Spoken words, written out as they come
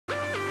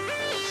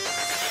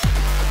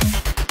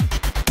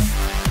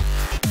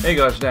Hey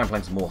guys, today I'm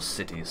playing some more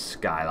Cities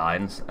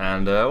Skylines,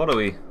 and what are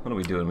we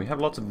doing? We have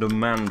lots of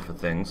demand for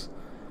things.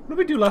 What did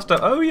we do last time?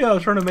 Oh yeah, I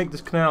was trying to make this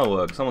canal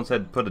work. Someone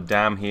said put a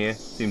dam here.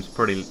 Seems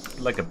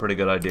like a pretty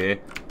good idea.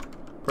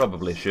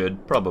 Probably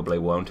should, probably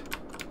won't.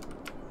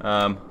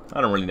 I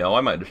don't really know.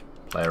 I might just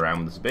play around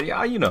with this a bit.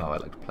 Yeah, you know how I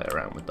like to play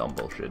around with dumb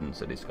bullshit in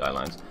Cities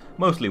Skylines.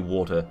 Mostly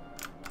water.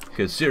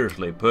 Because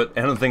seriously, put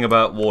anything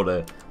about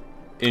water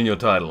in your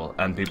title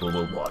and people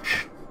will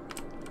watch.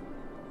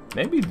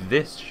 Maybe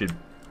this should...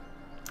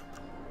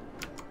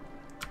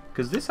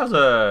 Because this has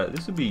a...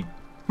 This would be...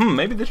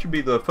 maybe this should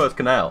be the first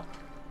canal.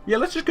 Yeah,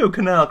 let's just go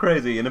canal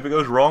crazy, and if it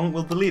goes wrong,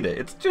 we'll delete it.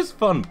 It's just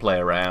fun to play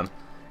around,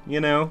 you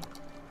know?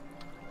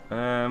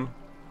 Yeah,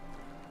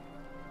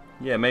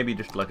 maybe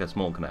just like a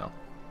small canal.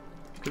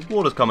 Because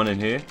water's coming in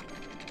here.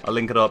 I'll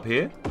link it up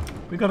here.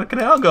 We got a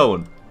canal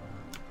going.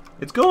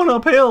 It's going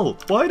uphill.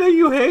 Why do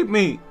you hate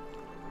me?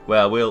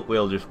 Well,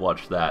 we'll just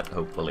watch that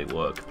hopefully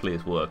work.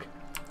 Please work.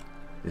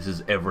 This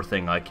is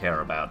everything I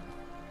care about.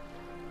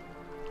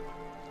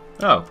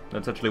 Oh,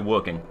 that's actually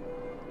working.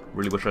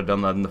 Really wish I'd done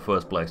that in the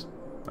first place.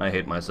 I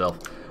hate myself.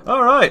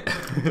 Alright!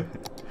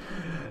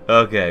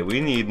 Okay,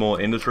 we need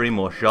more industry,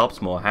 more shops,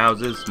 more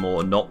houses,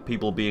 more not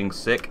people being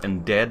sick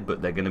and dead,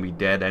 but they're gonna be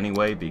dead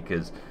anyway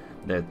because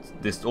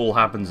this all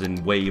happens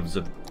in waves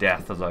of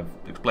death, as I've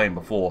explained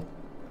before.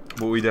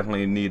 But we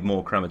definitely need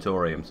more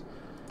crematoriums.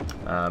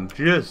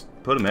 Just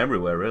put them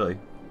everywhere, really.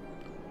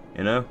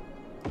 You know?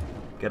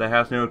 Get a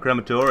house near a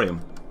crematorium.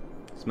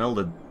 Smell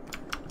the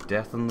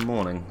death in the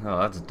morning. Oh,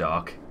 that's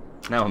dark.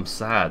 Now I'm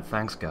sad.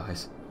 Thanks,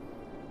 guys.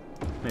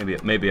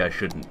 Maybe I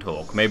shouldn't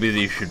talk. Maybe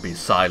these should be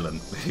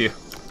silent.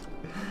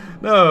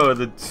 No,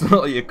 it's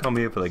not like you come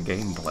here for the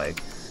gameplay.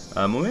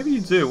 Or maybe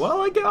you do.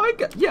 Well,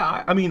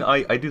 yeah, I mean,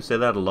 I do say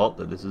that a lot,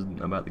 that this isn't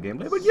about the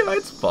gameplay, but yeah,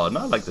 it's fun.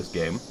 I like this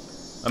game.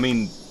 I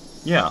mean,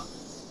 yeah.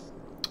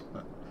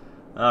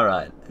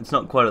 Alright, it's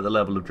not quite at the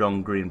level of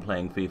John Green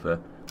playing FIFA,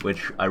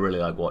 which I really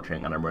like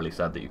watching, and I'm really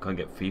sad that you can't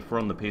get FIFA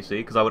on the PC,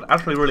 because I would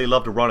actually really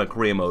love to run a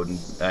career mode in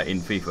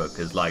FIFA,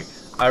 because, like,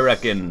 I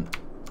reckon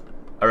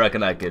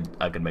I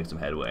could make some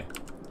headway.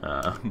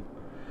 Not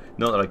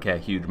that I care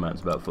huge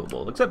amounts about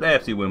football, except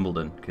AFC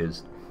Wimbledon,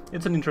 because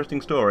it's an interesting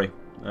story,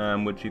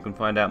 which you can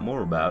find out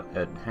more about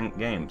at Hank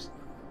Games.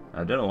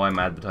 I don't know why I'm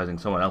advertising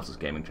someone else's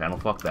gaming channel,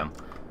 fuck them.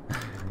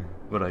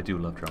 But I do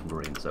love John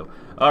Green, so...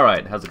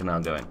 Alright, how's the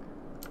canal going?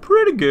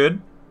 Pretty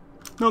good.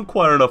 Not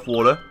quite enough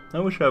water. I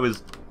wish I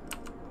was...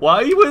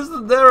 Why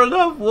wasn't there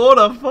enough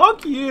water?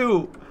 Fuck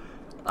you!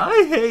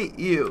 I hate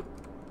you!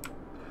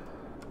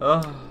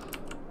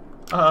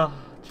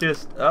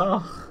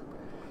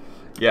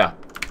 Yeah,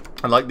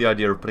 I like the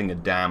idea of putting a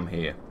dam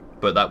here,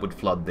 but that would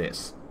flood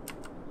this.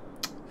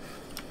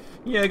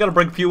 Yeah, gotta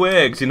break a few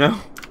eggs, you know?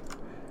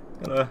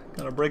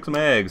 Gotta break some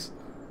eggs.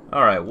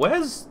 Alright,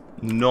 where's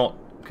not...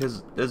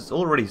 Because there's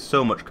already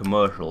so much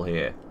commercial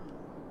here.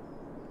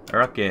 I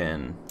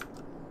reckon...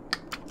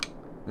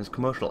 There's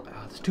commercial...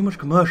 Oh, there's too much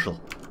commercial.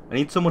 I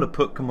need someone to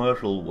put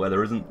commercial where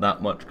there isn't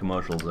that much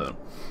commercial zone.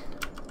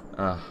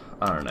 I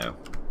don't know.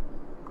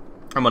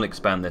 I'm gonna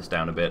expand this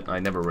down a bit. I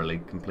never really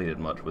completed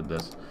much with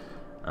this.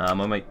 I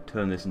might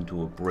turn this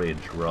into a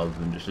bridge rather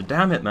than just a...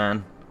 Damn it,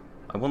 man!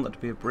 I want that to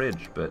be a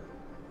bridge, but...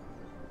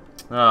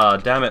 Ah,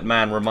 damn it,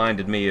 man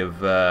reminded me of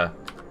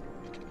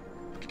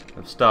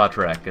Star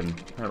Trek, and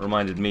that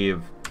reminded me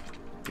of...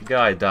 The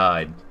guy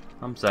died.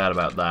 I'm sad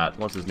about that.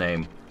 What's his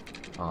name?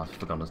 Oh, I've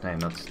forgotten his name.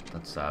 That's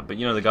sad. But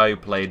you know the guy who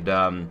played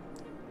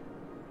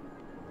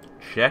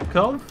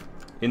Chekhov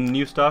in the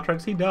new Star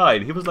Treks? He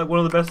died. He was like one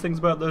of the best things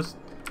about those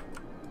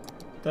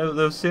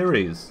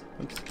series.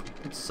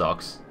 It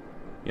sucks,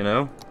 you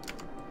know.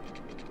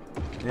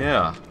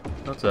 Yeah,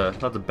 lots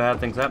of bad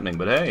things happening.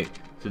 But hey,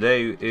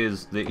 today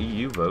is the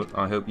EU vote.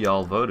 I hope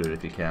y'all voted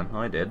if you can.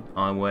 I did.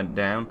 I went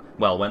down.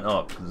 Well, went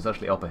up because it's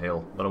actually up a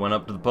hill. But I went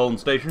up to the polling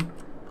station,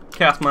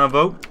 cast my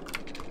vote.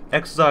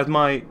 Exercised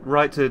my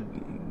right to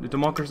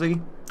democracy.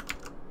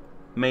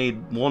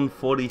 Made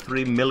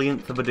 1/43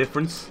 millionth of a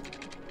difference.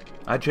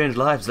 I changed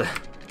lives there.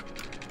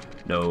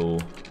 No,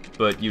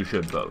 but you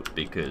should vote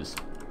because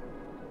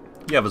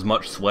you have as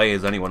much sway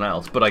as anyone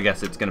else. But I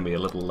guess it's going to be a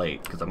little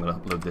late because I'm going to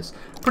upload this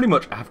pretty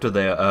much after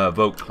their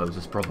vote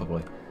closes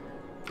probably.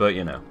 But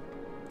you know,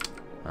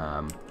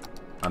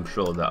 I'm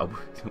sure that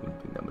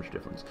wouldn't be that much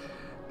difference.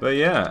 But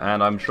yeah,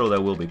 and I'm sure there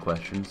will be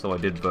questions. So I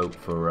did vote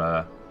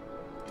for.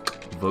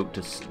 Vote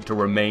to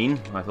remain.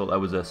 I thought that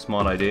was a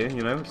smart idea.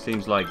 You know, it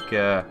seems like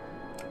the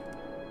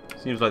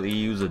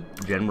EU's a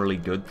generally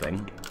good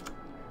thing.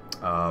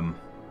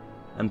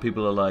 And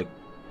people are like,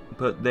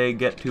 but they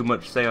get too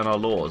much say on our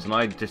laws. And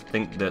I just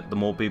think that the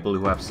more people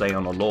who have say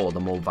on a law, the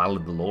more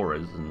valid the law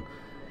is. And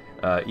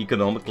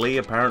economically,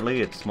 apparently,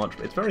 it's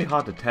very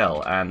hard to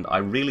tell. And I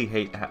really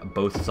hate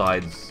both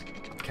sides'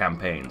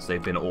 campaigns.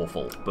 They've been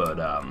awful, but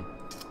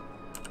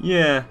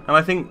yeah, and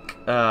I think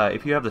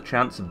if you have the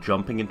chance of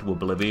jumping into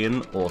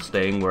oblivion or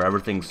staying where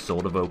everything's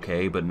sort of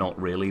okay, but not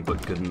really,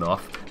 but good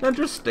enough, then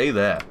just stay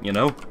there, you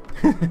know?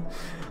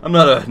 I'm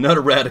not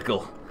a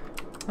radical.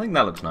 I think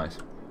that looks nice.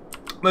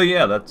 But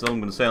yeah, that's all I'm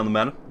going to say on the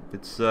matter.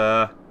 It's,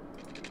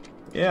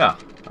 yeah,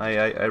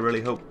 I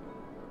really hope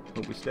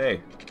we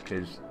stay,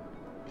 because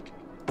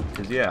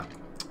yeah.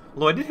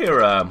 Although I did hear,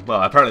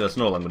 well, apparently that's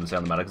not all I'm going to say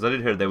on the matter, because I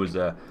did hear there was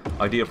an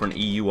idea for an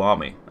EU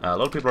army. A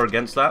lot of people are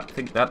against that. I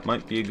think that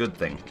might be a good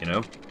thing, you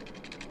know?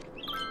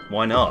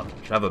 Why not?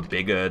 Should have a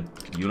bigger,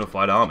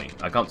 unified army.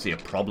 I can't see a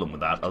problem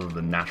with that, other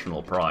than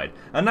national pride.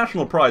 And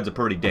national pride's a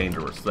pretty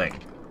dangerous thing.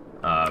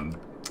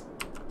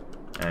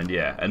 And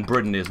yeah, and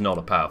Britain is not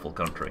a powerful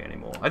country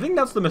anymore. I think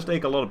that's the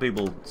mistake a lot of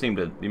people seem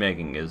to be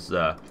making is,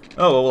 oh,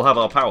 well, we'll have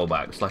our power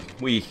back. It's like,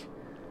 we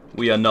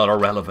are not a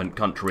relevant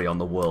country on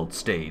the world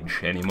stage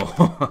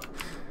anymore.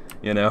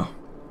 You know?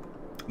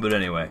 But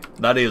anyway,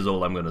 that is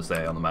all I'm going to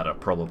say on the matter,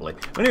 probably.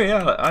 But anyway,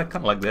 yeah, I kind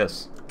of like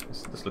this.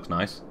 This looks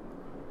nice.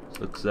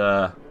 This looks,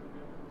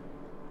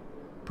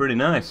 pretty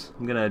nice.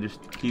 I'm going to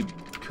just keep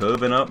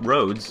curving up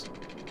roads.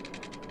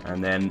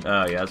 And then,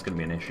 yeah, that's going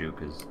to be an issue,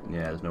 because,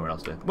 yeah, there's nowhere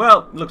else to...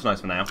 Well, it looks nice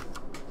for now.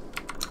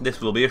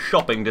 This will be a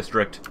shopping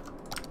district.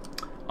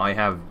 I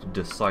have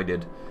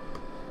decided...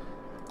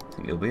 I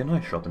think it'll be a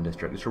nice shopping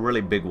district. It's a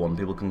really big one.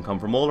 People can come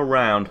from all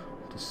around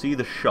to see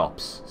the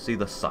shops, see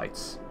the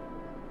sights.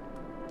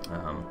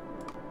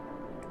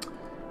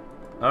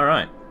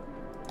 Alright.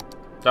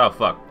 Oh,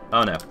 fuck.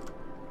 Oh, no.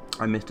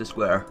 I missed a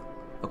square.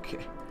 Okay.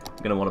 I'm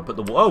going to want to put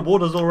the... Oh,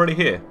 water's already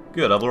here.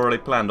 Good, I've already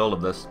planned all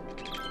of this.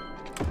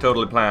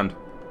 Totally planned.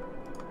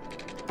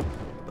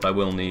 But I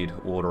will need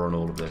water on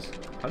all of this.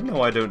 I don't know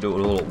why I don't do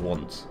it all at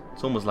once.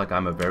 It's almost like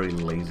I'm a very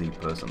lazy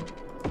person.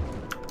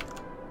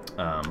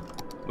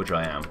 Which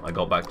I am. I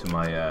got back to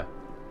my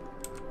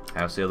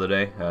house the other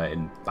day,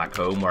 back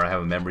home, where I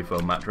have a memory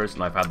foam mattress,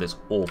 and I've had this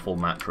awful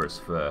mattress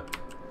for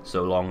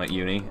so long at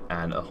uni,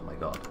 and oh my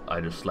god, I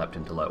just slept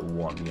until like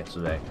 1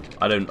 yesterday.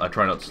 I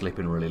try not to sleep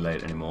in really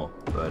late anymore,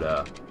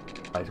 but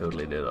I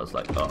totally did. I was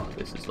like, oh,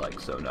 this is like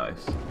so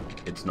nice.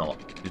 It's not,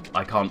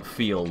 I can't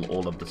feel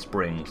all of the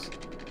springs,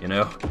 you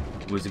know?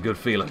 It was a good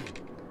feeling.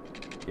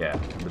 Yeah,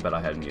 the bed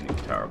I had in uni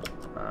was terrible.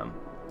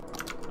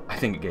 I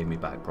think it gave me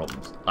back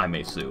problems. I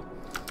may sue.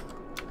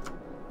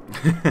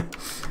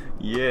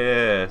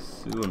 Yeah,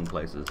 suing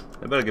places.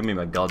 They better give me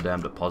my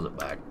goddamn deposit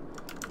back.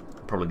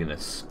 I'm probably gonna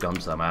scum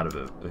some out of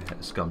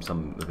it, scum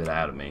some of it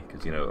out of me,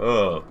 because you know,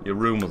 oh, your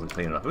room wasn't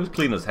clean enough. It was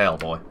clean as hell,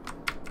 boy.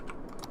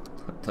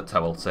 That's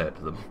how I'll say it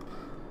to them.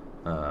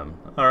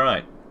 All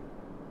right.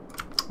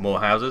 More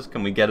houses.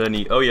 Can we get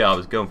any? Oh yeah, I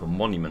was going for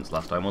monuments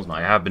last time, wasn't I?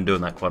 I have been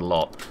doing that quite a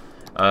lot.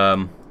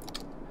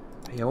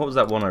 Yeah, what was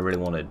that one I really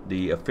wanted?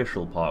 The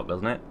official park,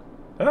 doesn't it?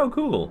 Oh,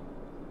 cool.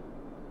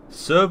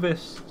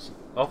 Service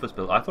office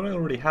building. I thought I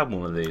already had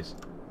one of these.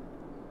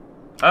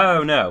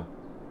 Oh, no.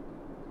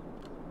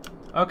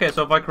 Okay,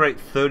 so if I create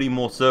 30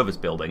 more service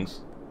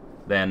buildings,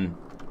 then...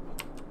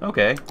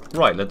 Okay,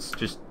 right, let's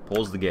just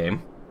pause the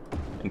game.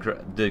 And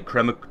the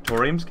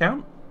crematoriums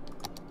count?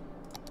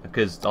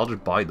 Because I'll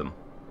just buy them,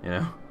 you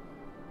know?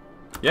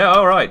 Yeah,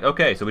 alright,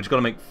 okay, so we just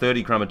gotta make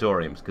 30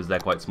 crematoriums, because they're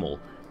quite small.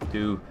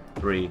 2,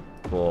 3,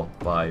 4,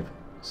 5,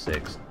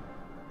 6,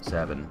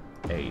 7,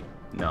 8,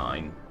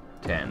 9,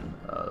 10,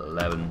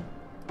 11,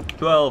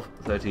 12,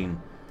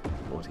 13,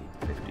 14,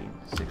 15,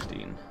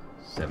 16,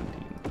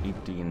 17,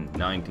 18,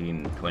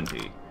 19,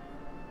 20,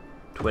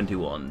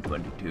 21,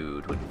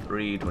 22,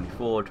 23,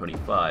 24,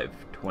 25,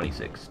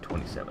 26,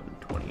 27,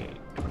 28,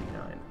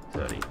 29,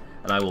 30.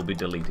 And I will be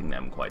deleting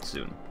them quite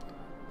soon.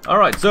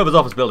 Alright, servers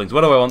office buildings.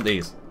 Where do I want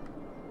these?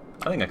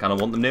 I think I kind of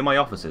want them near my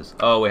offices.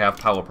 Oh, we have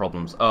power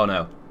problems. Oh,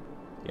 no.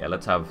 Yeah,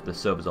 let's have the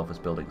servers office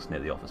buildings near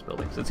the office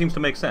buildings. It seems to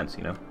make sense,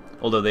 you know?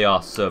 Although they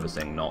are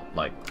servicing, not,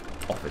 like,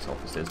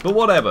 offices. But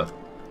whatever.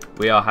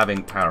 We are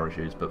having power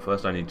issues, but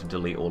first I need to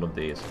delete all of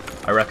these.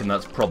 I reckon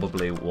that's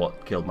probably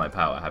what killed my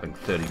power, having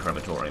 30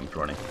 crematoriums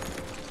running.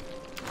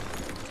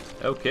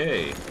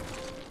 Okay.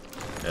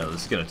 No,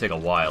 this is going to take a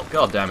while.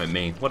 God damn it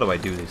me. What do I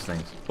do these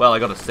things? Well, I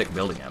got a sick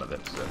building out of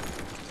it, so...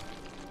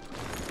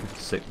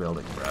 Sick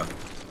building, bro.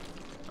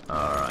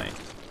 Alright.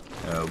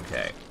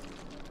 Okay.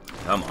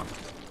 Come on.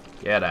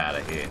 Get out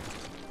of here.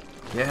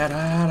 Get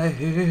out of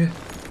here.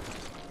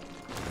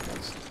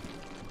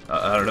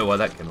 I don't know why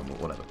that came up, but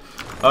whatever.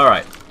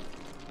 Alright.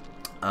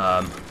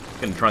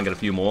 Gonna try and get a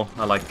few more.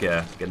 I like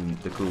getting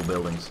the cool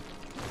buildings.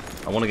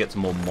 I want to get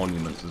some more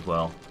monuments as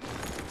well.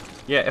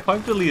 Yeah, if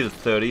I've deleted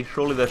 30,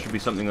 surely there should be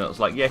something that's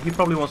like, yeah, he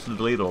probably wants to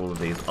delete all of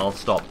these. I'll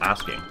stop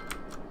asking.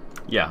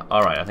 Yeah,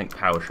 alright, I think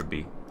power should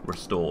be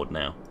restored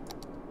now.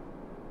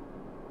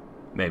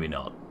 Maybe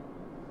not.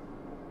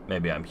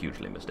 Maybe I'm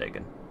hugely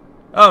mistaken.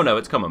 Oh no,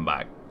 it's coming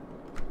back.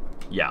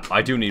 Yeah,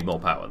 I do need more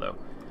power though.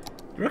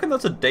 Do you reckon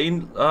that's a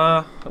day?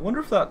 I wonder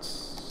if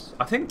that's...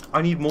 I think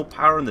I need more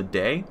power in the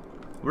day.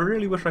 I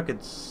really wish I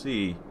could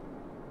see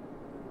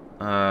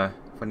if I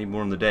need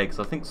more in the day, because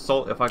I think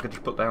if I could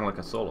just put down like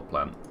a solar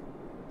plant.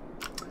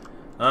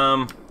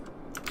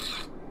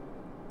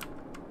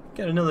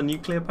 Get another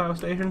nuclear power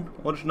station,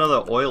 or just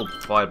another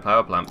oil-fired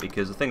power plant,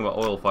 because the thing about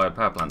oil-fired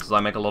power plants is I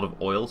make a lot of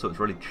oil, so it's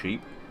really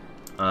cheap.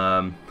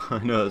 I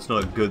know it's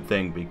not a good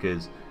thing,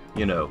 because,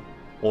 you know,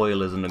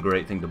 oil isn't a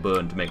great thing to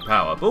burn to make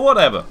power, but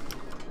whatever.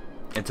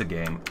 It's a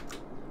game.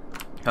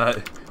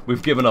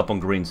 We've given up on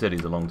green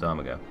cities a long time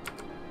ago.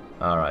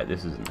 Alright,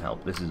 this isn't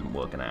help. This isn't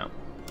working out.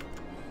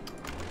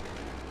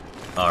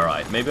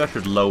 Alright, maybe I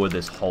should lower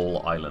this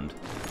whole island.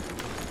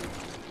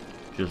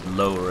 Just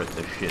lower it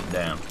the shit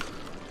down.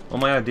 Well,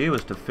 my idea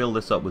was to fill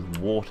this up with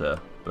water,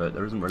 but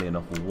there isn't really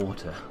enough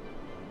water.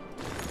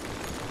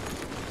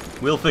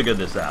 We'll figure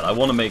this out. I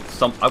want to make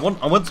some... I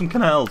want some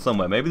canals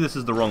somewhere. Maybe this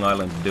is the wrong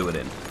island to do it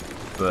in.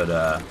 But,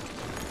 I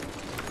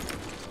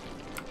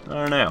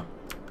don't know.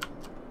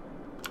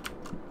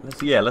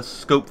 Let's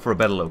scope for a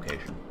better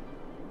location.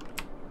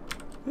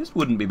 This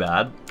wouldn't be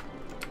bad.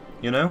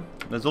 You know?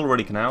 There's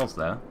already canals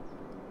there.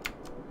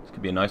 This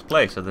could be a nice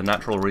place. Are there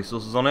natural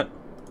resources on it?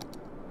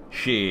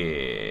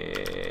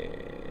 Shit.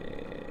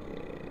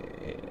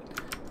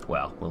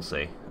 Well, we'll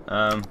see.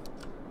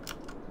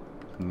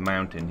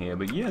 Mountain here,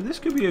 but yeah, this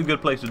could be a good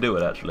place to do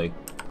it, actually.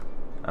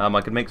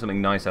 I could make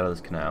something nice out of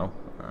this canal.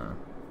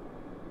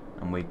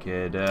 And we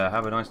could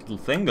have a nice little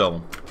thing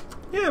going.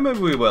 Yeah, maybe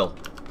we will.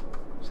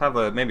 Let's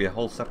have maybe a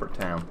whole separate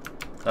town.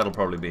 That'll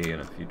probably be in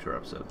a future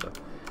episode, though.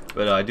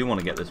 But I do want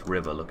to get this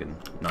river looking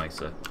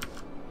nicer.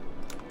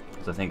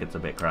 Because I think it's a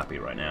bit crappy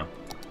right now.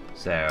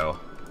 So,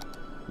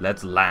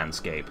 let's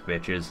landscape,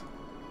 bitches.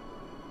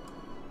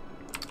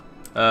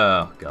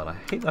 Oh, God, I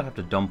hate that I have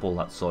to dump all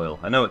that soil.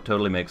 I know it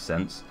totally makes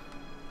sense.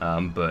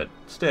 But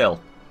still.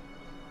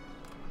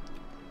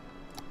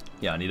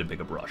 Yeah, I need a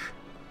bigger brush.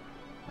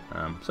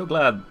 So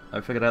glad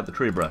I figured out the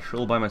tree brush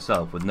all by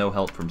myself with no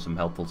help from some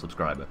helpful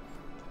subscriber.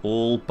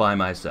 All by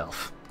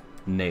myself.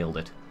 Nailed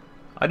it.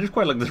 I just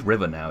quite like this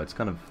river now. It's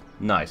kind of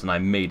nice, and I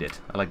made it.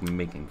 I like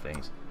making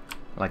things.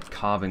 I like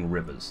carving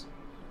rivers.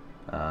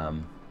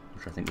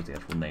 Which I think was the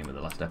actual name of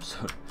the last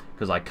episode.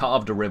 Because I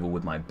carved a river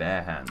with my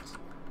bare hands.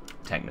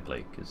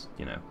 Technically, because,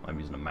 you know, I'm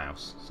using a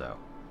mouse, so...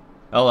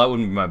 Oh, that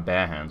wouldn't be my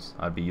bare hands.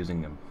 I'd be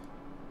using a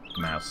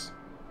mouse.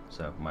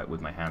 So,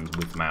 with my hands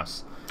with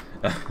mouse.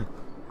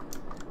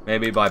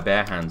 Maybe by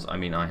bare hands, I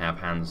mean I have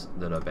hands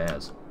that are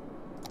bears.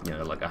 You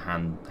know, like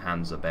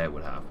hands a bear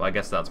would have. I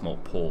guess that's more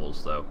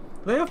paws, though.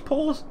 Do they have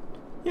paws?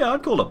 Yeah,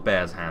 I'd call a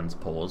bear's hands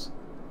paws.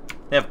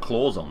 They have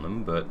claws on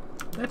them, but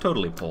they're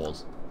totally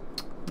paws.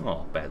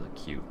 Oh, bears are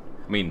cute.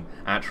 I mean,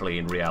 actually,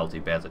 in reality,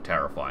 bears are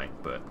terrifying,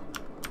 but...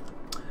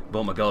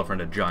 Bought my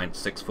girlfriend a giant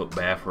 6-foot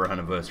bear for her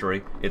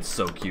anniversary. It's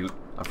so cute.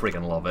 I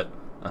freaking love it.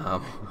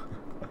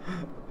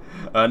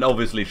 And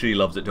obviously she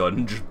loves it too. I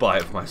didn't just buy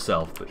it for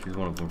myself, but she's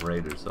one of the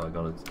raiders, so I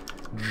got a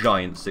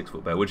giant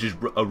 6-foot bear, which is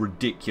a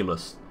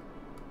ridiculous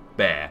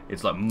bear.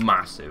 It's like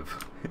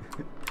massive.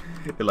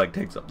 It like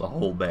takes up the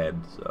whole bed,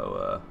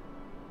 so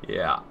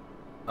yeah.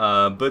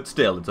 But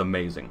still, it's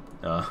amazing.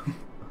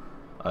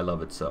 I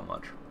love it so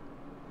much.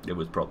 It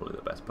was probably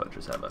the best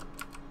purchase ever.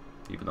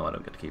 Even though I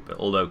don't get to keep it.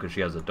 Although, because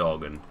she has a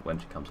dog, and when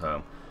she comes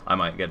home, I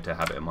might get to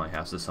have it in my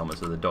house this summer,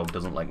 so the dog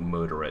doesn't, like,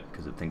 murder it,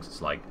 because it thinks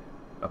it's, like,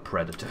 a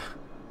predator.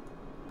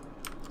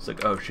 It's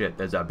like, oh shit,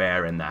 there's a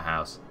bear in that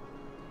house.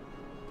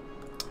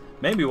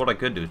 Maybe what I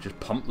could do is just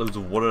pump loads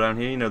of water down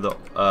here, you know,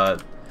 oh,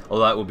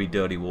 that would be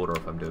dirty water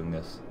if I'm doing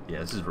this. Yeah,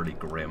 this is really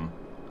grim.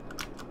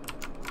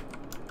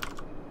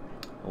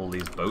 All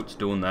these boats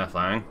doing their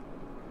thing.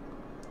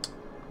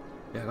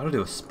 Yeah, I gotta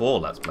do a Spore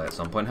Let's Play at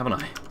some point, haven't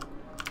I?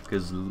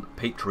 Because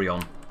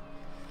Patreon,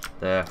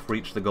 they've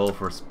reached the goal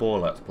for a Spore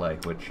Let's Play,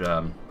 which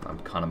I'm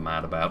kind of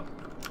mad about.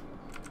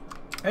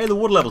 Hey, the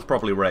water level's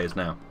properly raised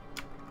now.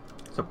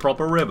 It's a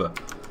proper river.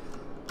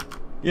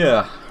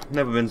 Yeah,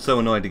 never been so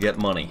annoyed to get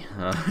money.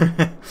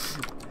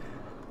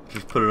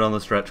 Just put it on the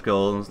stretch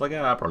goal, and it's like,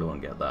 I probably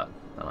won't get that.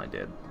 And I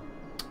did.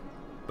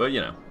 But,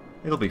 you know,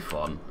 it'll be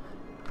fun.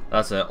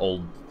 That's an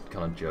old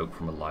kind of joke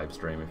from a live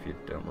stream, if you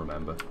don't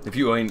remember. If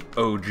you ain't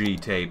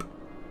OG tape.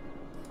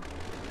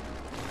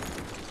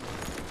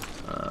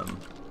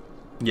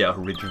 Yeah,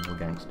 original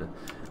gangster.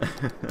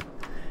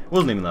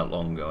 Wasn't even that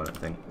long ago, I don't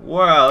think.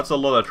 Wow, that's a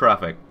lot of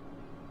traffic.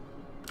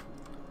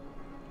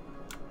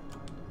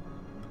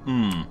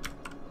 Well,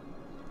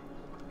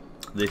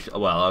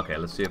 okay,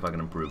 let's see if I can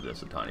improve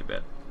this a tiny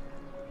bit.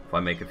 If I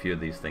make a few of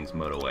these things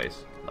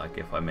motorways. Like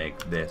if I make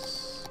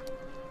this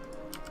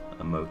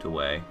a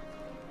motorway.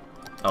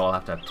 Oh, I'll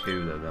have to have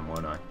two though then,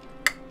 won't I?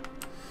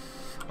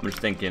 I'm just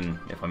thinking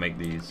if I make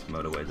these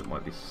motorways it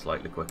might be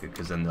slightly quicker,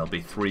 because then there'll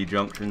be 3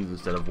 junctions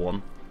instead of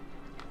 1.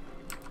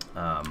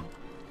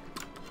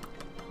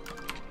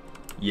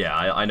 Yeah,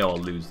 I know I'll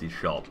lose these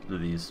I'll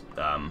lose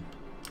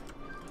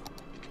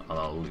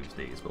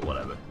these, but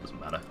whatever, it doesn't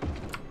matter.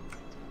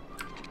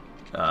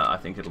 I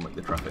think it'll make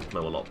the traffic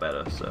flow a lot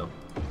better, so...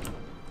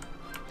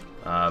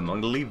 I'm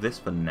going to leave this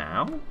for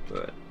now,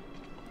 but...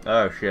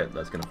 Oh shit,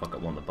 that's going to fuck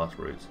up one of the bus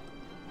routes.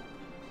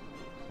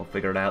 We'll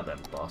figure it out then,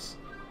 boss.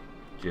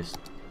 Just...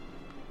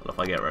 What if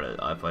I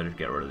just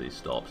get rid of these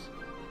stops?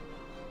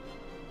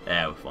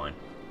 Yeah, we're fine.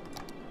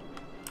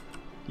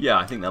 Yeah,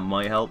 I think that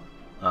might help.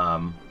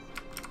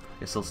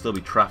 Guess there'll still be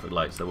traffic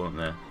lights though, won't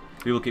there?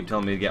 People keep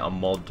telling me to get a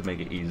mod to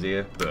make it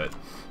easier, but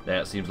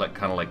yeah, it seems like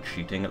kind of like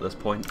cheating at this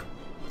point.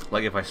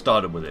 Like if I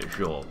started with it,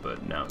 sure,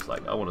 but now it's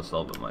like I want to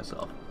solve it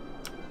myself.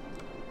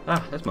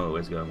 Ah, this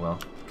motorway's going well,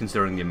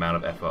 considering the amount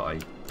of effort I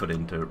put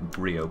in to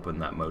reopen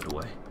that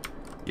motorway.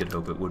 You'd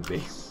hope it would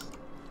be.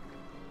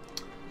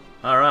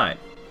 Alright.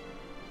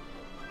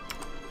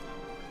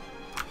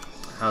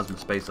 How's my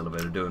space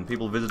elevator doing?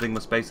 People visiting my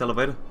space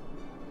elevator?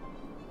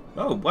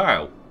 Oh,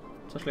 wow.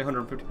 It's actually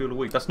 150 people a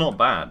week. That's not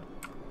bad.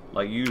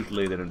 Like,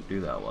 usually they don't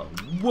do that well.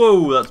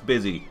 Whoa, that's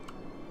busy.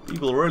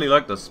 People really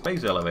like the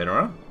space elevator,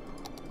 huh?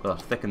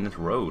 Gotta thicken this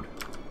road.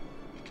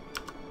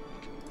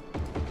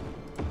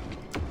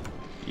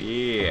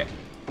 Yeah.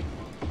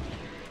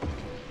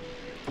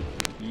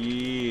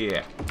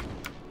 Yeah.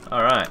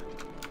 Alright.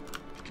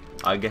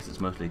 I guess it's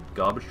mostly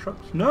garbage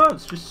trucks. No,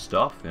 it's just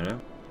stuff, you know.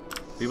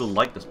 People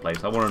like this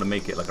place. I wanted to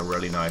make it like a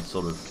really nice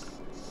sort of...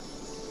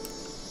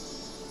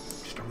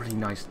 just a really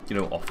nice, you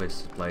know,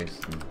 office place.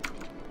 And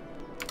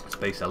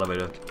space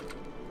elevator.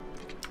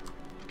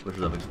 Which,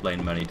 as I've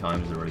explained many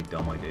times, is a really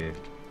dumb idea.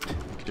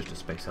 Just a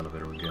space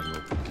elevator in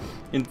general.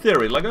 In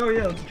theory, like, oh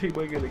yeah, that's a cheap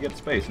way to get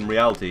space. In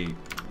reality,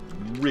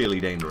 really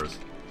dangerous.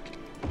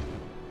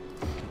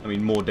 I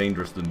mean, more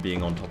dangerous than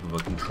being on top of a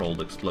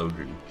controlled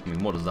explosion. I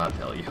mean, what does that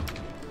tell you?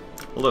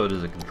 Although it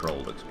is a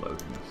controlled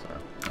explosion,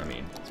 so, I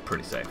mean, it's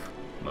pretty safe,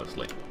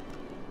 mostly.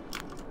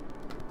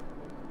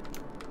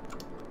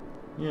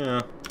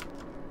 Yeah.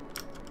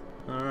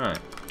 Alright.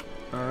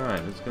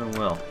 Alright, it's going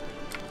well.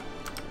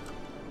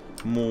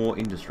 More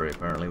industry,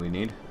 apparently, we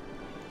need.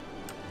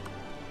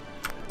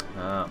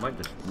 Might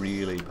just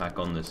really pack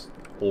on this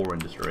ore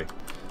industry,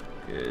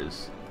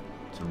 because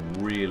it's a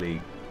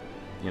really,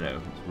 you know,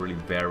 it's really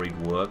varied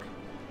work.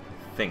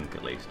 I think,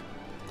 at least,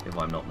 if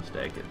I'm not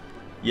mistaken.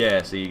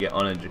 Yeah, so you get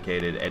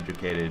uneducated,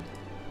 educated,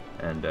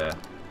 and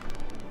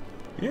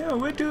yeah,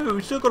 we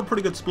still got a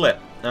pretty good split.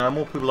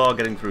 More people are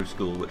getting through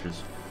school, which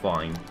is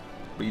fine,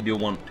 but you do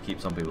want to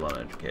keep some people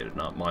uneducated.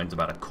 Now, mine's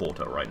about a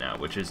quarter right now,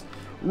 which is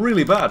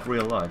really bad for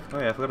real life. Oh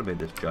yeah, I forgot about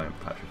this giant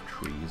patch of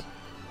trees.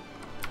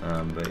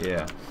 But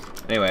yeah.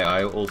 Anyway,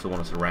 I also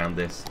want to surround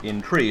this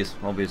in trees,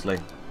 obviously.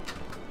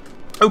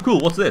 Oh cool,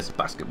 what's this?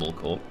 Basketball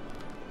court.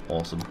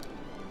 Awesome.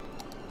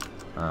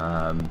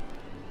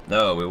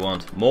 No, we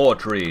want more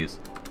trees.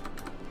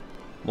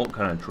 What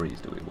kind of trees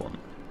do we want?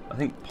 I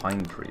think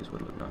pine trees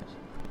would look nice.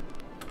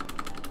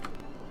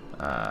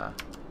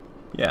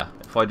 Yeah,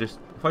 if I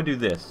do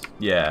this,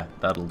 yeah,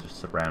 that'll just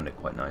surround it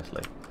quite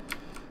nicely.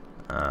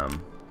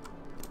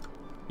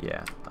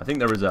 Yeah, I think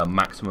there is a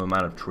maximum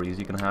amount of trees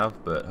you can have,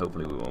 but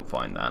hopefully we won't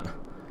find that.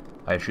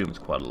 I assume it's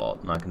quite a lot,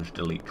 and I can just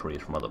delete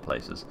trees from other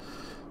places,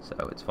 so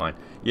it's fine.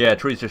 Yeah,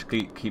 trees just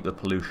keep the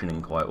pollution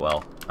in quite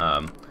well.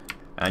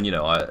 And you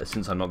know,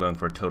 since I'm not going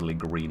for a totally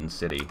green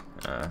city,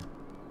 I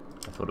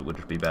thought it would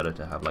just be better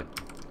to have like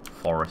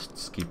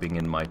forests keeping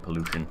in my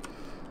pollution,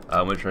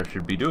 which I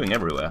should be doing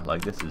everywhere.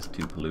 Like, this is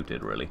too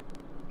polluted, really,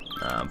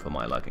 for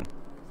my liking.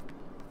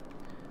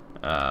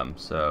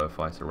 So if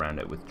I surround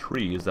it with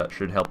trees, that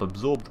should help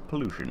absorb the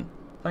pollution.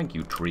 Thank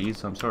you,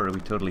 trees. I'm sorry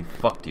we totally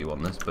fucked you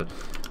on this, but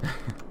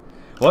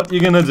what you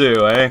gonna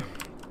do, eh?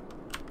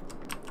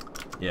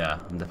 Yeah,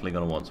 I'm definitely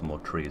gonna want some more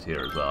trees here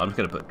as well. I'm just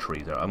gonna put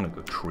trees there. I'm gonna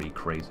go tree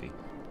crazy.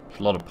 There's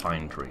a lot of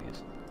pine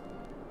trees.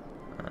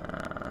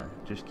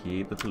 Just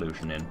keep the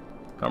pollution in.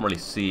 Can't really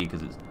see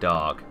because it's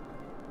dark.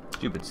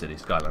 Stupid city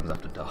skylines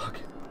after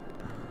dark.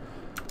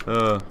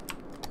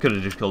 Could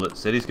have just called it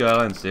City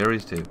Skylines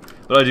Series 2.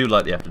 But I do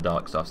like the after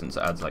dark stuff since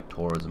it adds like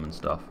tourism and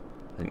stuff.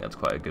 I think that's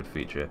quite a good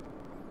feature.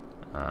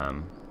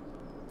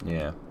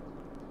 Yeah.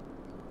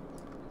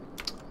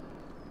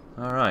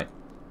 Alright.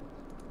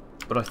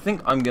 But I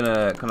think I'm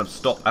gonna kind of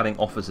stop adding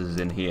offices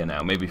in here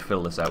now. Maybe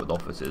fill this out with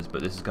offices,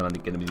 but this is gonna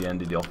be the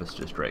end of the office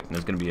district. And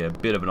there's gonna be a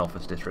bit of an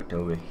office district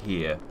over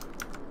here.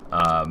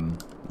 And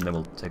then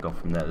we'll take off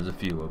from there. There's a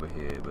few over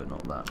here, but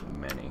not that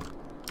many.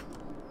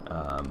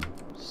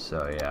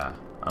 So yeah.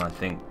 And I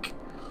think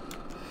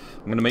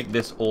I'm gonna make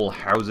this all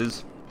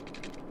houses.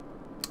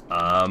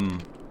 And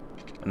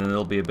then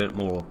there'll be a bit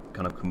more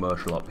kind of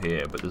commercial up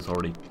here, but there's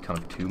already kind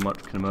of too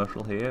much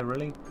commercial here,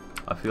 really.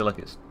 I feel like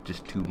it's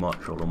just too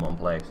much all in one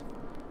place.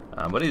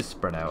 But it is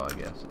spread out, I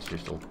guess. It's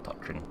just all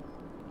touching.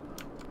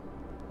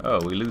 Oh,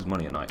 we lose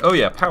money at night. Oh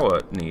yeah,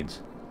 power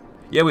needs.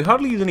 Yeah, we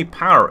hardly use any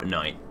power at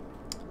night.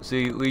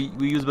 See, we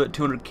use about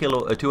 200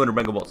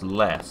 megawatts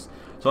less.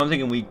 So I'm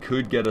thinking we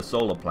could get a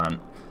solar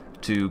plant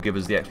to give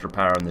us the extra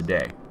power in the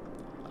day.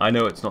 I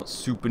know it's not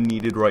super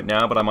needed right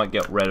now, but I might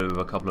get rid of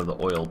a couple of the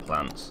oil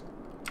plants.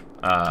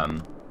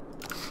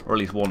 Or at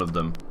least one of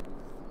them.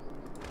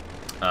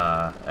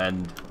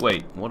 And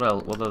wait, what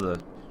else? What other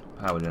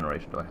power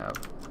generation do I have?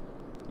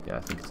 Yeah, I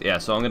think it's, yeah.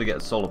 So I'm gonna get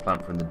a solar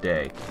plant for in the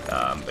day,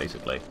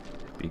 basically,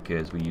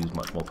 because we use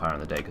much more power in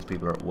the day because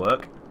people are at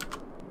work.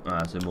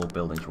 So more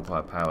buildings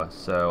require power.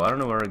 So I don't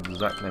know where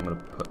exactly I'm gonna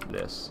put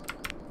this.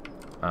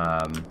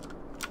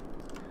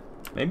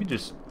 Maybe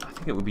just, I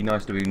think it would be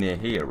nice to be near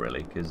here,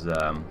 really, because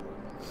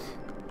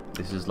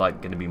this is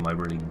like going to be my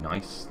really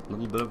nice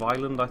little bit of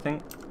island, I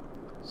think.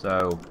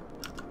 So,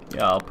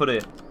 yeah, I'll put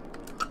it,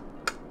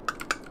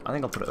 I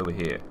think I'll put it over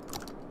here.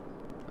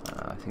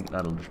 I think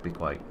that'll just be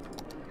quite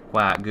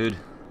good.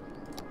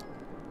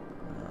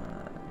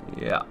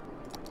 Yeah.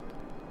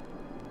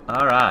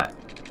 Alright.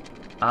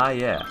 Ah,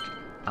 yeah.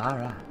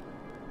 Alright.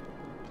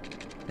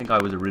 I think I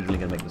was originally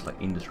going to make this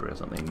like industry or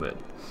something, but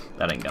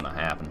that ain't gonna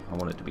happen. I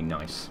want it to be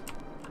nice.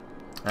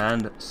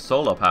 And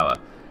solar power.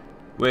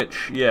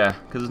 Which, yeah,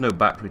 because there's no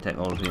battery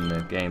technology in the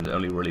games, it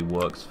only really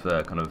works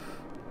for kind of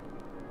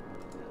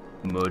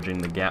merging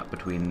the gap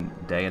between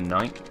day and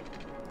night.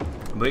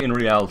 But in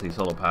reality,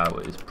 solar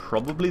power is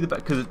probably the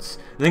best, because it's,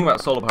 the thing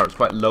about solar power, it's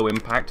quite low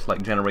impact,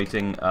 like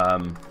generating,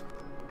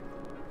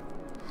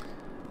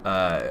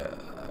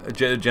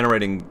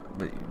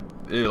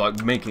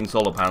 like making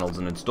solar panels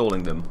and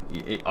installing them,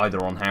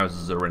 either on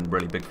houses or in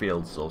really big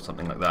fields or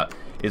something like that,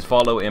 is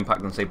far lower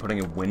impact than, say, putting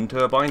in wind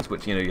turbines,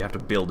 which, you know, you have to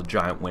build a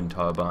giant wind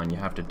turbine, you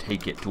have to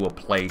take it to a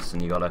place,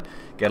 and you gotta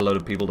get a load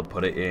of people to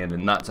put it in,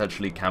 and that's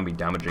actually can be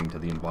damaging to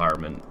the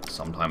environment,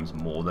 sometimes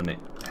more than it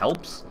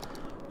helps.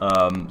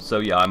 So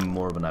yeah, I'm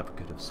more of an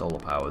advocate of solar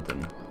power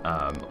than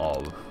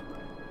of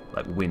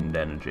like wind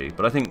energy,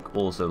 but I think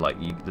also like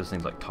there's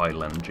things like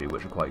tidal energy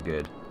which are quite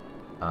good,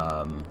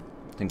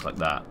 things like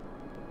that.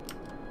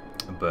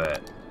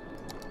 But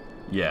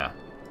yeah,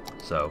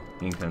 so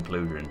in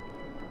conclusion,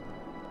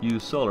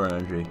 use solar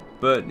energy,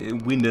 but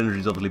wind energy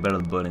is obviously better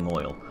than burning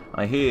oil.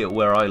 I hear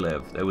where I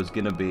live there was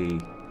gonna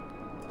be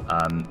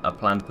a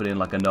plan to put in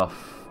like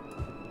enough.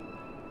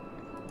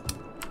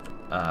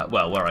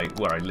 Well, where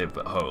I live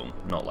at home,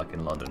 not like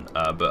in London,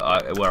 but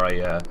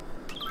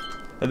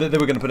they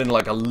were going to put in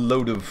like a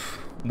load of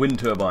wind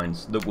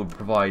turbines that would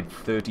provide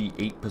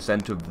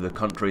 38% of the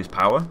country's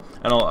power.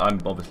 And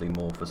I'm obviously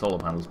more for solar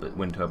panels, but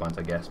wind turbines,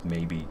 I guess,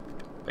 may be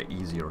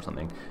easier or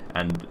something.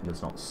 And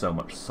there's not so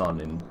much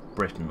sun in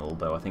Britain,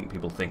 although I think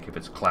people think if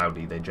it's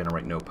cloudy they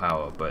generate no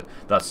power, but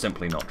that's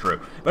simply not true.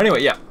 But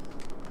anyway, yeah.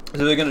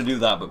 So they're going to do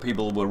that, but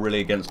people were really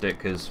against it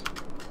because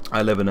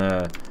I live in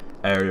a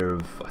area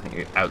of, I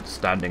think,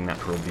 outstanding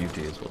natural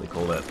beauty is what they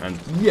call it. And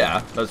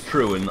yeah, that's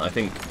true, and I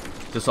think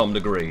to some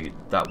degree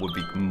that would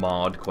be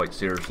marred quite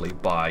seriously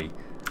by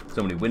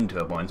so many wind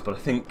turbines, but I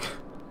think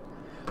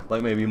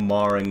like maybe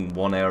marring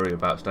one area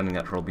of outstanding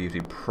natural beauty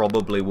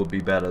probably would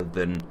be better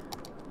than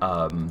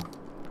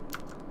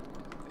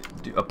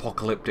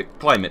apocalyptic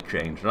climate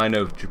change. And I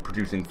know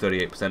producing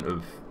 38%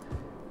 of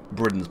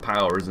Britain's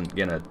power isn't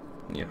gonna,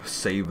 you know,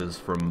 save us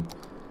from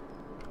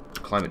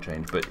climate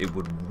change, but it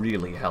would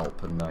really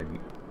help. And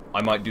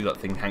I might do that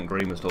thing Hank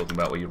Green was talking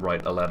about, where you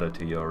write a letter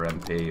to your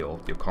MP or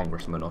your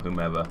congressman or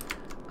whomever,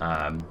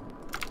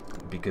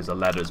 because a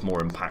letter is more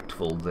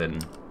impactful than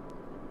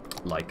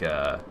like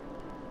a...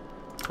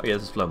 Oh yeah,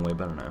 this is flowing way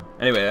better now.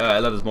 Anyway, a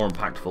letter is more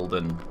impactful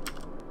than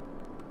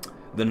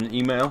an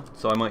email,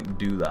 so I might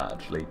do that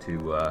actually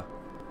to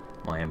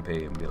my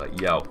MP and be like,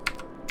 yo,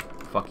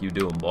 fuck you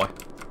doing, boy?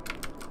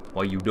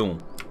 What you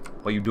doing?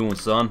 What you doing,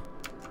 son?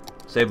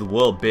 Save the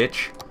world,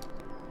 bitch.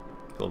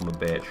 Call him a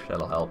bitch,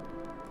 that'll help.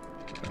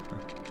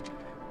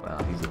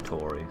 Well, he's a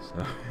Tory,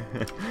 so...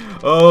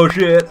 Oh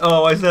shit!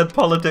 Oh, I said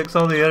politics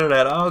on the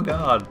internet, oh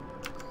god!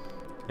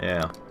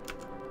 Yeah.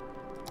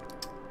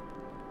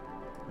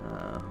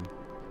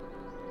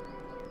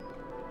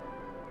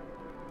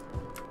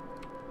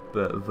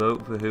 But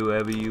vote for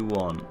whoever you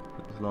want,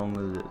 as long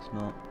as it's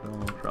not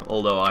Donald Trump.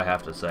 Although I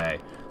have to say,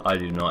 I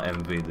do not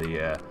envy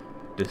the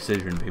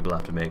decision people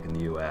have to make in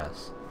the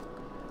US.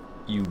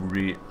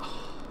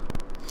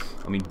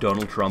 I mean,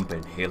 Donald Trump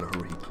and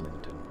Hillary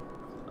Clinton.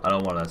 I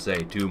don't want to say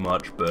too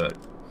much, but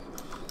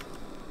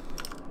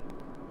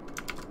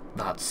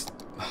that's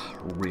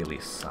really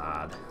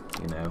sad,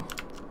 you know?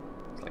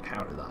 It's like,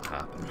 how did that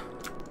happen?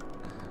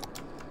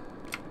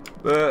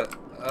 But,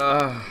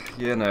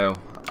 you know,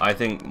 I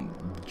think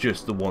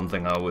just the one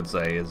thing I would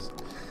say is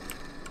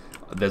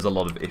there's a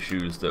lot of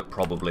issues that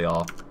probably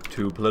are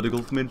too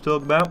political for me to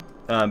talk about,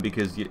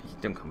 because you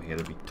don't come here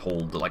to be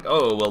told that, like,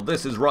 oh, well,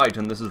 this is right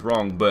and this is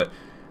wrong, but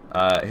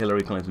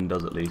Hillary Clinton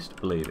does at least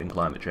believe in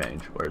climate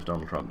change, whereas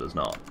Donald Trump does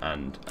not.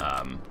 And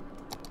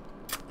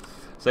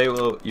say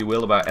what you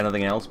will about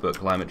anything else, but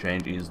climate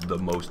change is the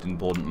most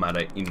important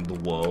matter in the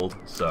world,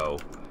 so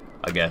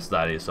I guess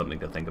that is something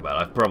to think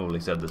about. I've probably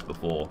said this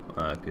before,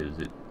 because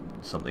it's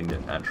something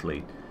that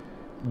actually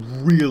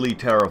really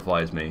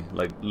terrifies me,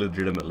 like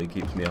legitimately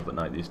keeps me up at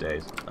night these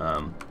days.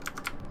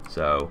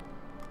 So,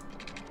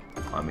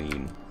 I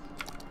mean,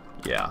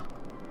 yeah.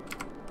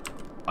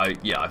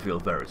 I feel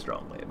very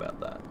strongly about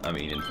that. I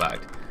mean, in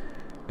fact,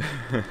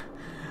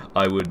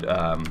 I would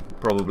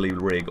probably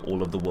rig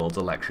all of the world's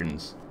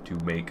elections to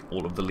make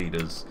all of the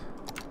leaders,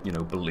 you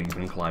know, believe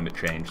in climate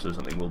change so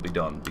something will be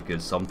done,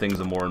 because some things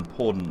are more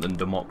important than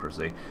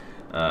democracy,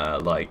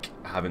 like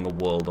having a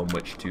world on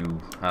which to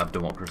have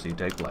democracy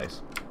take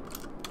place.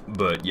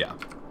 But yeah,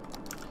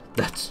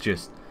 that's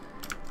just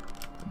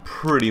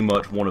pretty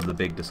much one of the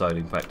big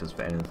deciding factors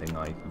for anything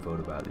I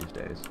vote about these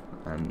days,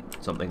 and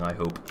something I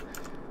hope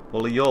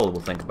all of y'all will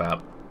think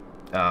about,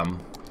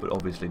 but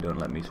obviously don't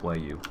let me sway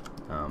you,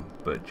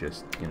 but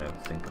just, you know,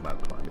 think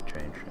about climate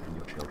change and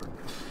your children.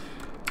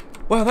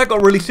 Well, that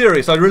got really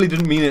serious. I really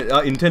didn't mean it,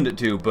 intend it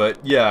to, but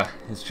yeah,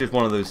 it's just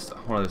one of those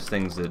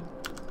things that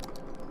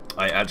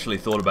I actually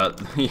thought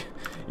about, you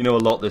know, a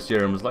lot this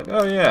year, and was like,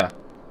 oh yeah,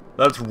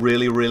 that's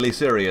really, really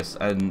serious,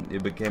 and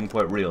it became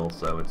quite real,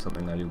 so it's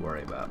something I do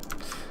worry about.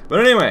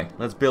 But anyway,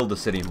 let's build the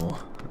city more.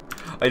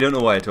 I don't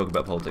know why I talk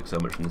about politics so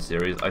much in this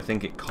series. I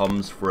think it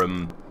comes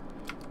from...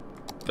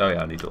 Oh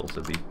yeah, I need to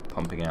also be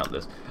pumping out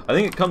this. I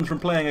think it comes from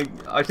playing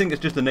I think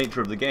it's just the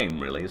nature of the game,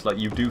 really. It's like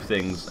you do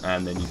things,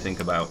 and then you think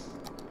about,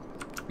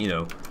 you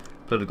know,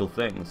 political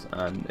things.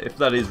 And if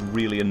that is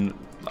really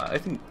I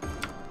think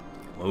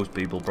most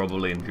people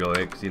probably enjoy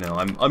it, because, you know,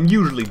 I'm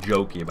usually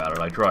jokey about it.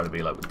 I try to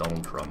be like with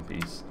Donald Trump.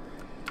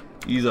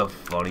 He's a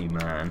funny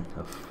man.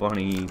 A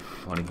funny,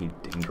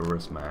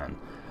 dangerous man.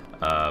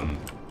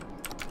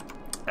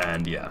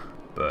 And yeah,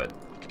 but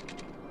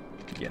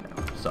you know,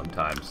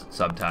 sometimes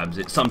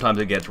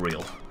it gets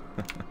real.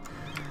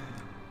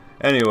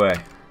 Anyway,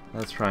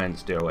 let's try and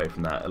steer away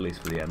from that, at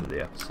least for the end of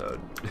the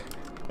episode.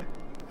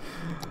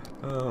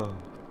 Oh.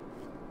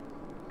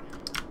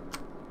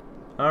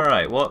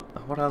 Alright, what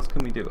else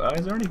can we do?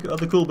 Is there any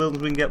other cool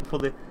buildings we can get for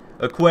the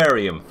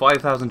aquarium?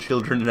 5,000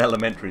 children in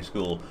elementary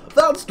school.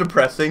 That's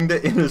depressing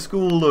that in a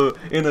school,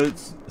 in a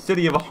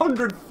city of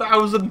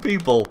 100,000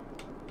 people,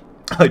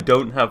 I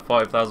don't have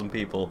 5,000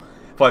 people,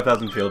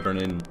 5,000 children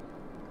in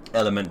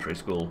elementary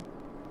school.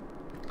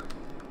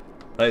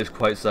 That is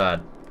quite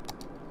sad.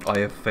 I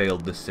have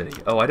failed this city.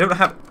 Oh, I don't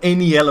have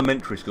any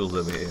elementary schools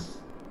over here.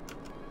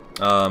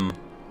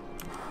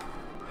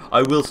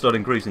 I will start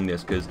increasing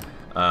this because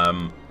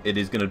it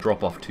is going to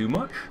drop off too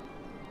much,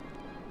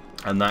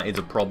 and that is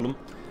a problem.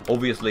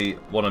 Obviously,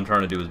 what I'm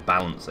trying to do is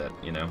balance it,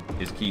 you know,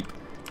 is keep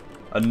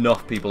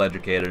enough people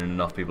educated and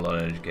enough people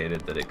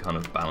uneducated that it kind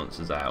of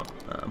balances out.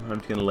 I'm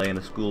just going to lay in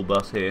a school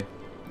bus here.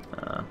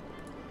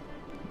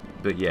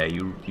 But yeah,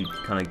 you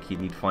kind of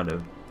need to find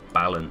a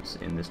balance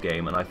in this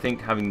game, and I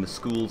think having the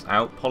schools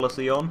out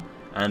policy on,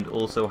 and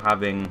also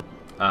having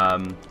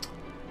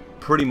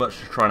pretty much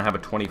trying to have a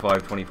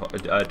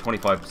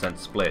 25%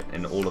 split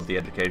in all of the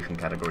education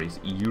categories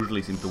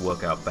usually seems to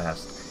work out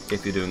best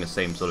if you're doing the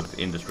same sort of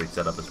industry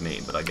setup as me.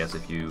 But I guess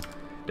if you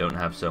don't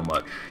have so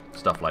much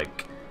stuff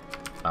like,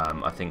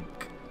 I think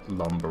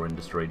lumber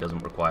industry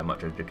doesn't require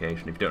much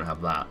education. If you don't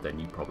have that, then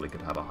you probably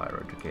could have a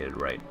higher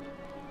educated rate.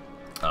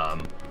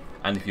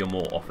 And if you're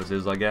more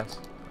offices, I guess.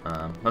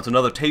 That's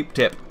another tape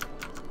tip.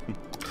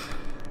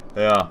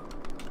 Yeah.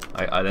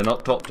 They're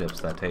not top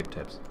tips, they're tape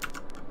tips.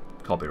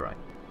 Copyright.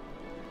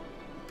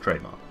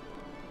 Trademark.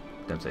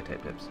 Don't say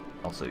tape tips.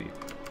 I'll sue you.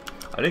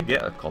 I did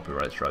get a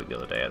copyright strike the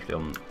other day, actually,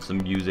 on some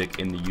music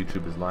in the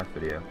YouTuber's live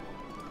video.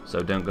 So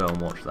don't go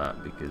and watch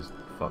that, because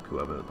fuck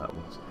whoever that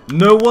was.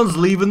 No one's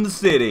leaving the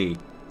city!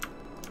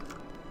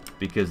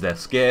 Because they're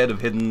scared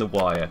of hitting the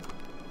wire.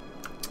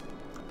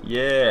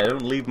 Yeah,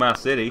 don't leave my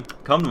city.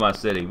 Come to my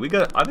city.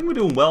 I think we're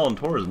doing well on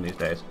tourism these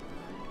days.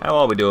 How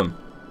are we doing?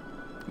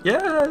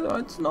 Yeah,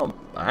 it's not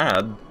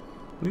bad.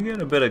 We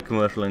get a bit of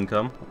commercial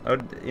income.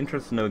 I'm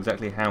interested to know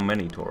exactly how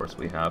many tourists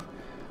we have.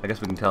 I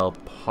guess we can tell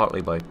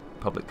partly by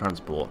public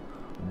transport.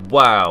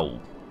 Wow!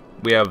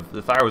 We have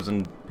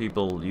 1,000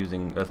 people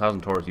using, 1,000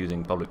 tourists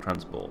using public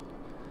transport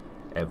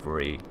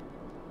every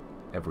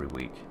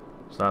week.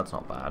 So that's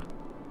not bad.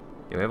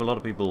 Yeah, we have a lot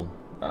of people.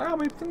 I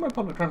think my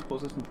public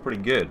transport system's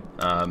pretty good.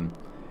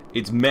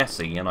 It's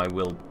messy, and I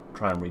will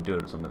try and redo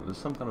it or something. There's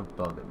some kind of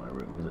bug in my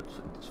room because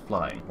it's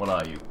flying. What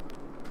are you?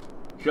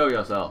 Show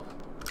yourself.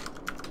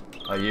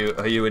 Are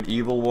you an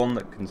evil one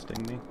that can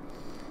sting me?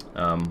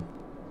 I'll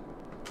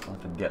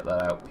have to get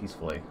that out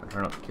peacefully. I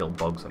try not to kill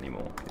bugs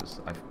anymore because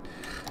I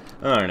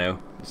don't know.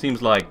 It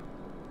seems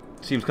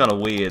kind of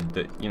weird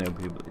that, you know,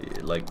 people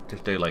like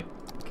just do like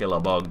kill a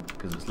bug,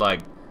 because it's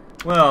like,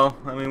 well,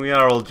 I mean, we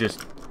are all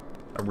just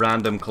a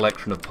random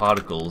collection of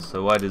particles.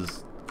 So why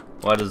does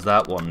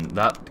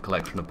that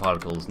collection of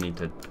particles need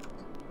to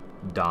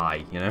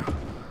die? You know,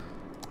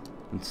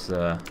 it's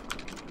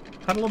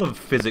had a lot of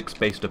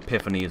physics-based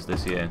epiphanies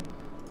this year.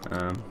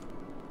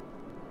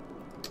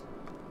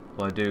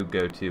 Well, I do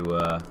go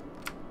to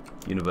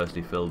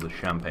university filled with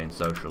champagne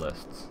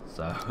socialists,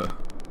 so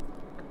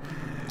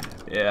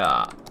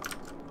yeah,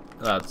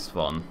 that's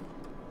fun.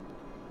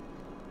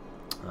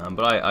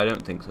 But I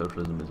don't think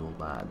socialism is all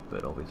bad.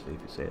 But obviously,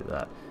 if you say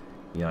that,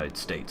 United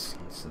States,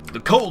 it's the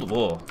Cold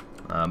War.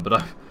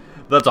 But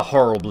that's a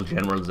horrible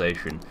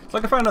generalization. It's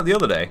like I found out the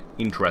other day,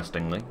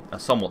 interestingly,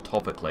 somewhat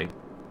topically,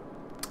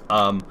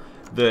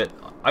 that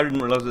I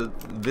didn't realize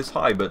it this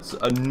high, but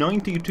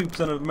 92%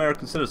 of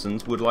American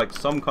citizens would like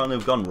some kind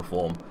of gun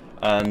reform,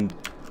 and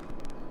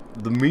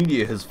the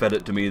media has fed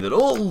it to me that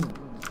all,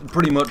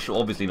 pretty much,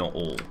 obviously not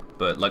all,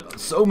 but like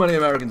so many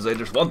Americans, they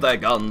just want their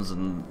guns,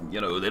 and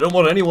you know, they don't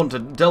want anyone to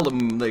tell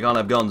them they can't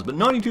have guns. But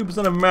 92%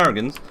 of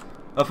Americans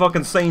are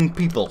fucking sane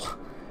people.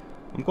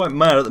 I'm quite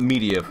mad at the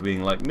media for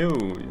being like, no,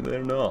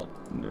 they're not.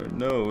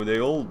 No,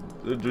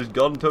 they're just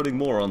gun-toting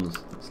morons.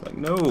 It's like,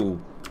 no.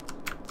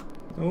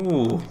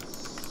 No.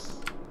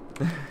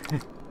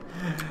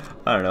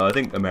 I don't know, I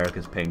think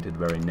America's painted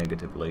very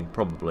negatively,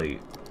 probably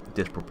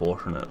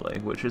disproportionately,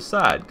 which is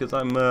sad, because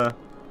I'm,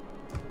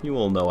 you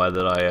all know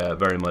that I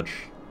very much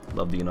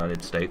love the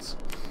United States.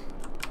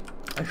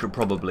 I should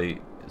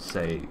probably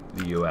say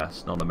the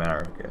US, not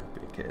America,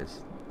 because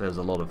there's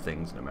a lot of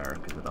things in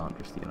America that aren't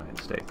just the United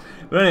States.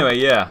 But anyway,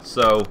 yeah.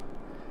 So,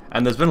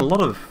 and there's been a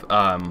lot of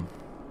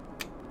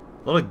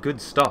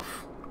good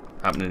stuff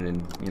happening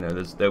in, you know,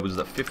 there was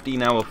a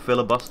 15-hour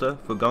filibuster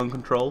for gun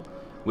control,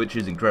 which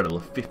is incredible.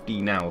 A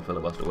 15-hour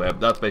filibuster. Where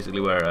that's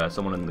basically where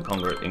someone in the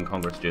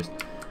Congress just,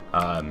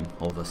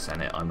 or the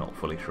Senate, I'm not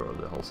fully sure of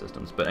the whole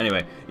systems, but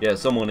anyway, yeah,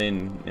 someone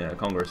in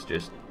Congress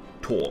just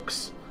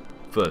talks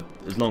for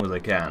as long as they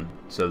can,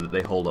 so that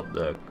they hold up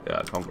the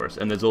Congress.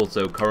 And there's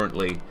also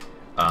currently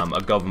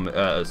a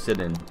government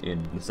sit-in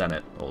in the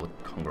Senate or the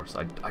Congress.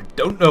 I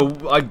don't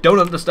know. I don't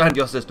understand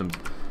your systems.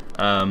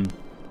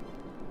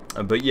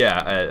 But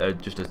yeah,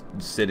 just a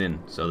sit-in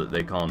so that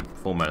they can't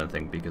form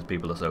anything because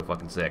people are so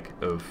fucking sick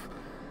of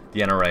the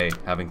NRA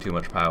having too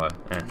much power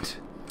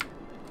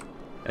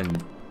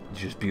and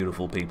just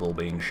beautiful people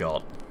being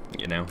shot,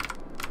 you know.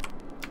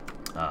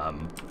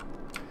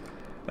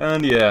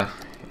 And yeah,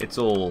 it's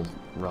all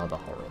rather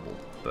horrible,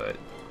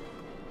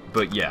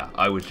 but yeah,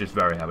 I was just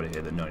very happy to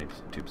hear that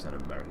 92%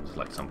 of Americans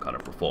like some kind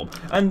of reform.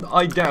 And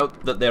I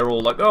doubt that they're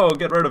all like, oh,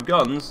 get rid of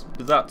guns,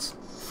 because that's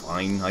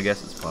fine, I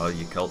guess it's part of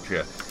your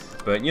culture.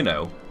 But, you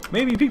know,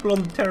 maybe people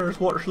on the terrorist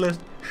watch list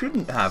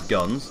shouldn't have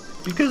guns,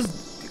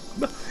 because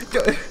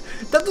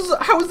that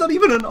doesn't, how is that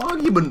even an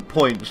argument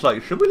point? It's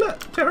like, should we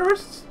let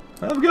terrorists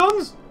have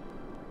guns?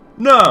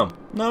 No,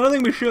 I don't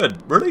think we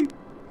should. Really?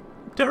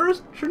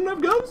 Terrorists shouldn't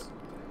have guns?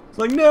 It's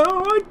like, no,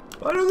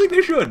 I don't think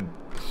they should.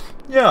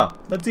 Yeah,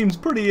 that seems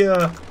pretty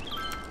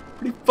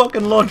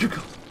fucking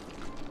logical.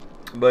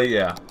 But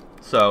yeah,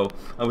 so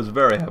I was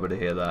very happy to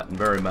hear that, and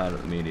very mad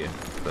at the media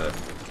for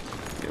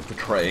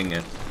portraying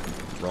it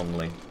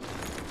wrongly.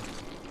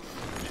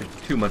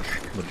 Just too much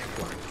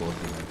flack towards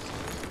the next.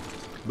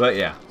 But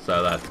yeah,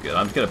 so that's good.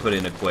 I'm just gonna put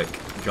in a quick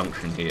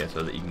junction here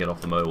so that you can get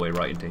off the motorway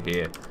right into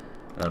here.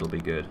 That'll be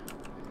good.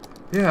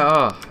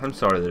 Yeah, I'm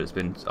sorry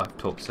that I've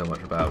talked so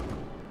much about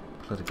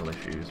political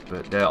issues,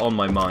 but they're on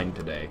my mind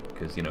today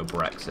because, you know,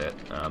 Brexit,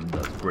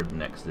 that's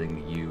Britain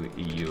exiting the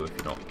EU if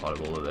you're not part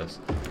of all of this.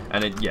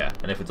 And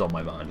and if it's on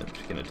my mind, I'm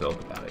just gonna talk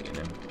about it, you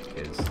know,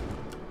 because,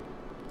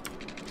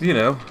 you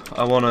know,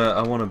 I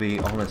wanna be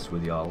honest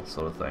with y'all,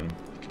 sort of thing.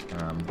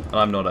 And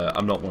I'm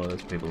not one of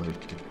those people who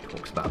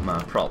talks about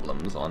my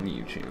problems on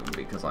YouTube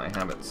because I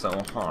have it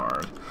so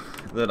hard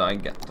that I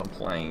get to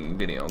play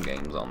video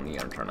games on the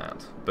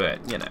internet.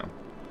 But, you know,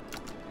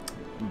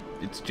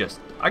 it's just,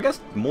 I guess,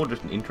 more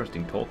just an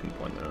interesting talking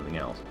point than anything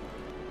else.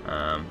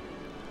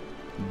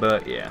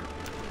 But yeah.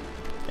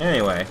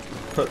 Anyway,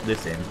 put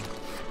this in.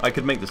 I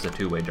could make this a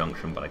two-way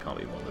junction, but I can't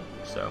be bothered,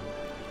 so.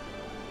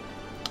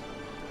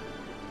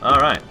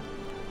 Alright.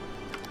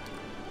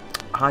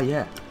 Ah,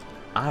 yeah.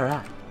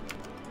 Alright.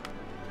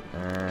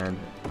 And,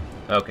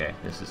 okay,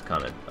 this is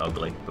kind of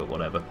ugly, but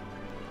whatever.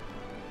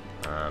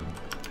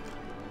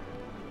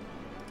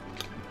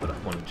 But I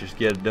want to just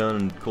get it done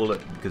and call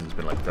it, because it's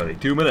been like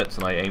 32 minutes,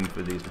 and I aim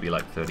for these to be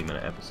like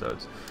 30-minute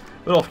episodes.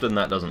 But often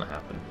that doesn't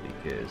happen,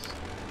 because,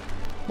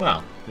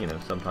 well, you know,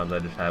 sometimes I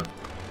just have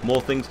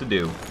more things to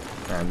do,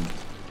 and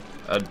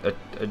a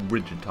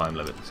rigid time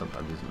limit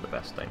sometimes isn't the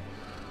best thing.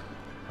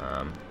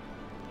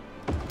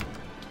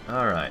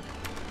 Alright.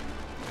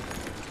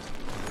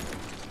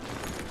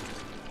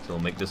 So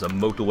we'll make this a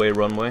motorway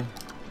runway.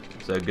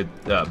 So good,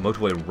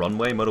 motorway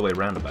runway? Motorway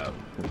roundabout.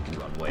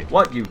 Runway.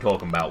 What you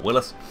talking about,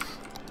 Willis?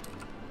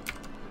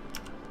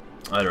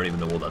 I don't even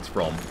know what that's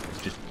from.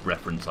 It's just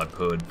reference I've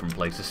heard from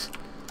places.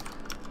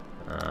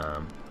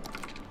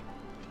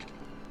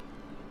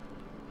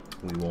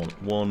 We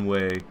want one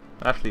way.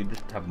 Actually,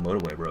 just have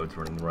motorway roads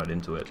running right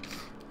into it.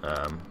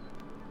 Oh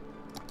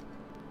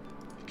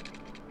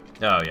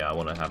yeah, I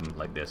want to have them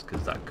like this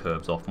because that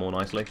curves off more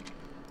nicely.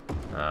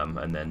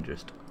 And then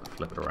just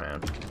flip it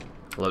around.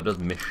 Although it does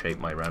misshape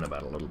my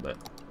roundabout a little bit.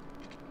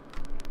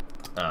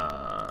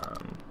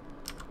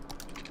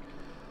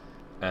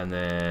 And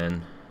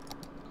then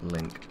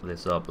link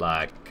this up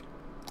like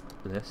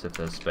this if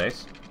there's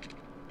space.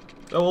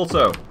 Oh,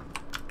 also,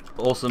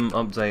 awesome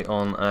update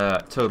on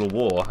Total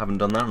War. Haven't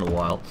done that in a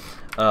while.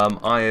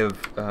 I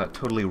have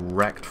totally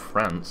wrecked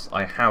France.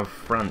 I have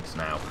France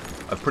now.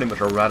 I've pretty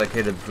much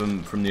eradicated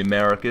from the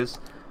Americas.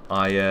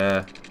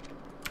 I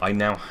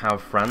now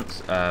have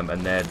France, and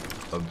they're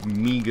a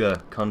meager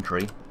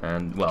country,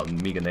 and, well,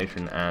 meager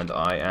nation, and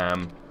I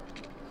am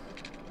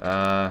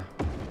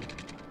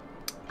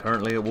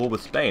currently at war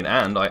with Spain,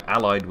 and I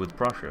allied with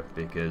Prussia,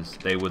 because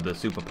they were the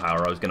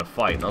superpower I was going to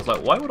fight, and I was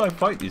like, why would I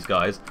fight these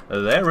guys?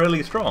 They're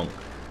really strong.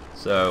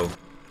 So,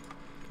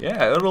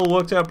 yeah, it all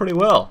worked out pretty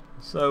well.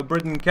 So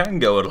Britain can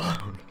go it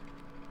alone.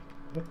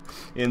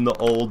 In the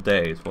old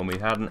days, when we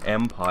had an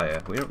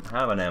empire. We don't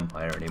have an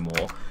empire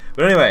anymore.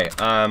 But anyway,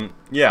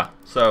 yeah,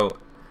 so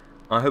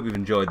I hope you've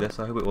enjoyed this.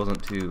 I hope it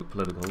wasn't too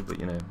political, but,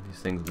 you know, these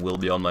things will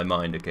be on my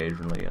mind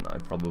occasionally, and I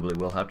probably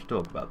will have to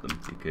talk about them,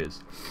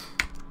 because,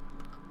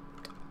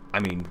 I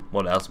mean,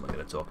 what else am I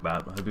going to talk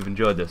about? I hope you've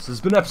enjoyed this. This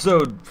has been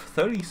episode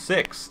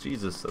 36.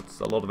 Jesus, that's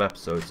a lot of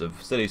episodes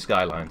of City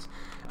Skylines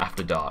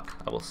After Dark.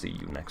 I will see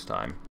you next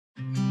time.